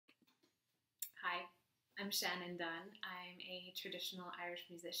I'm Shannon Dunne. I'm a traditional Irish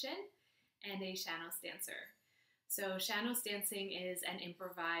musician and a sean-nós dancer. So sean-nós dancing is an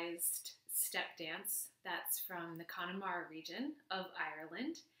improvised step dance that's from the Connemara region of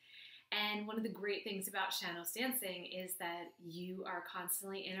Ireland. And one of the great things about sean-nós dancing is that you are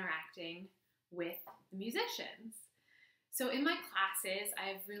constantly interacting with the musicians. So in my classes,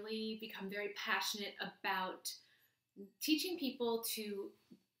 I've really become very passionate about teaching people to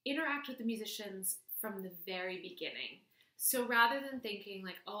interact with the musicians from the very beginning. So rather than thinking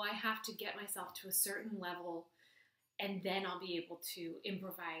like, oh, I have to get myself to a certain level and then I'll be able to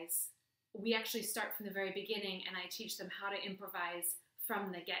improvise, we actually start from the very beginning and I teach them how to improvise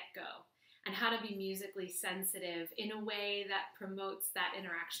from the get-go and how to be musically sensitive in a way that promotes that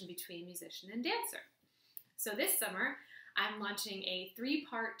interaction between musician and dancer. So this summer, I'm launching a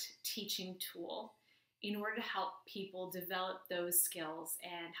 3-part teaching tool in order to help people develop those skills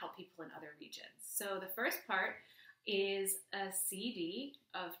and help people in other regions. So the first part is a CD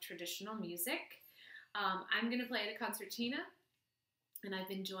of traditional music. I'm going to play the concertina, and I've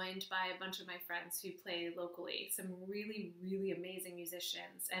been joined by a bunch of my friends who play locally, some really, really amazing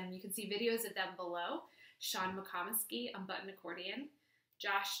musicians. And you can see videos of them below. Sean McComiskey on button accordion,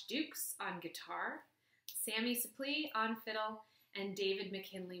 Josh Dukes on guitar, Sammy Suplee on fiddle, and David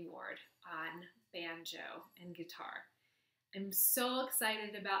McKinley Ward on banjo and guitar. I'm so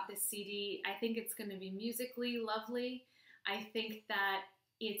excited about this CD. I think it's going to be musically lovely. I think that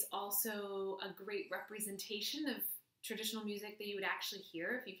it's also a great representation of traditional music that you would actually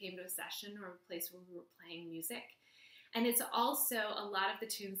hear if you came to a session or a place where we were playing music. And it's also a lot of the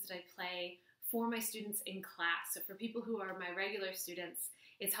tunes that I play for my students in class. So for people who are my regular students,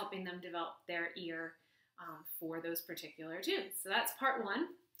 it's helping them develop their ear for those particular tunes. So that's part 1.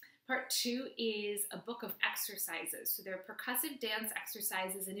 Part 2 is a book of exercises. So they're percussive dance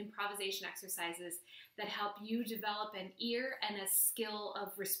exercises and improvisation exercises that help you develop an ear and a skill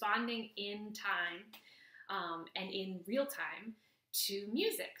of responding in time and in real time to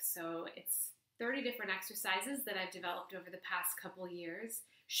music. So it's 30 different exercises that I've developed over the past couple years.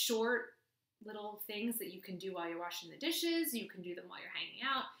 Short little things that you can do while you're washing the dishes. You can do them while you're hanging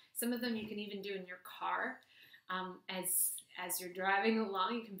out. Some of them you can even do in your car. As you're driving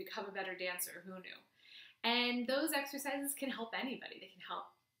along, you can become a better dancer. Who knew? And those exercises can help anybody. They can help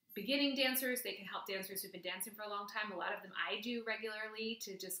beginning dancers. They can help dancers who've been dancing for a long time. A lot of them I do regularly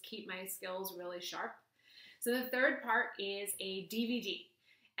to just keep my skills really sharp. So the third part is a DVD.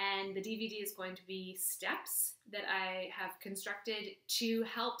 And the DVD is going to be steps that I have constructed to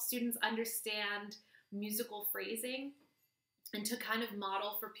help students understand musical phrasing and to kind of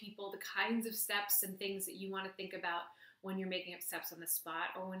model for people the kinds of steps and things that you want to think about when you're making up steps on the spot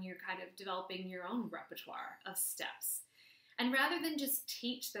or when you're kind of developing your own repertoire of steps. And rather than just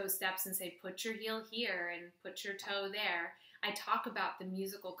teach those steps and say, put your heel here and put your toe there, I talk about the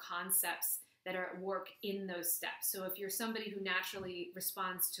musical concepts that are at work in those steps. So if you're somebody who naturally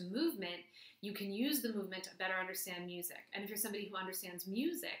responds to movement, you can use the movement to better understand music. And if you're somebody who understands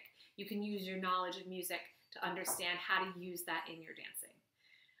music, you can use your knowledge of music to understand how to use that in your dancing.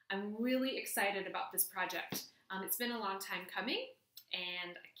 I'm really excited about this project. It's been a long time coming,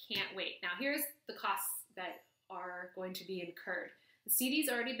 and I can't wait. Now here's the costs that are going to be incurred. The CD's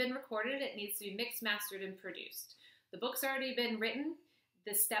already been recorded. It needs to be mixed, mastered, and produced. The book's already been written.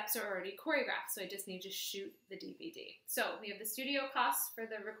 The steps are already choreographed, so I just need to shoot the DVD. So we have the studio costs for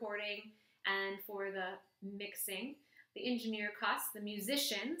the recording and for the mixing, the engineer costs, the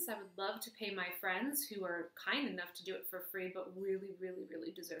musicians. I would love to pay my friends who are kind enough to do it for free, but really, really,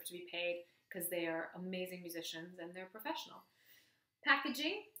 really deserve to be paid because they are amazing musicians and they're professional.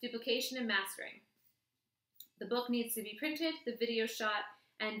 Packaging, duplication, and mastering. The book needs to be printed, the video shot,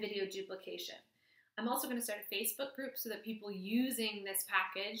 and video duplication. I'm also going to start a Facebook group so that people using this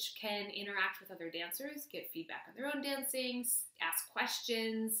package can interact with other dancers, get feedback on their own dancing, ask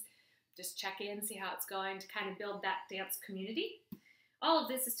questions, just check in, see how it's going to kind of build that dance community. All of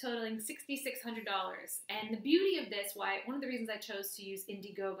this is totaling $6,600. And the beauty of this, one of the reasons I chose to use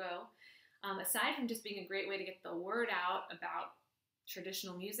Indiegogo, aside from just being a great way to get the word out about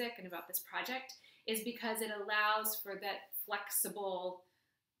traditional music and about this project, is because it allows for that flexible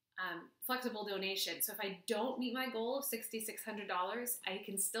donation. So if I don't meet my goal of $6,600, I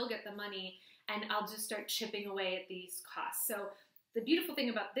can still get the money and I'll just start chipping away at these costs. So the beautiful thing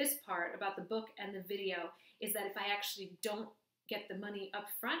about this part, about the book and the video, is that if I actually don't get the money up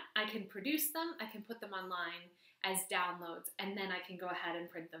front, I can produce them, I can put them online as downloads, and then I can go ahead and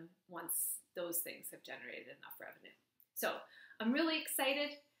print them once those things have generated enough revenue. So I'm really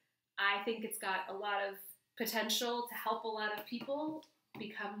excited. I think it's got a lot of potential to help a lot of people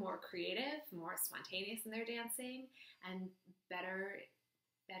become more creative, more spontaneous in their dancing, and better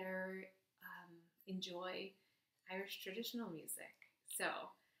enjoy Irish traditional music. So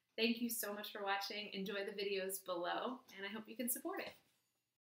thank you so much for watching. Enjoy the videos below, and I hope you can support it.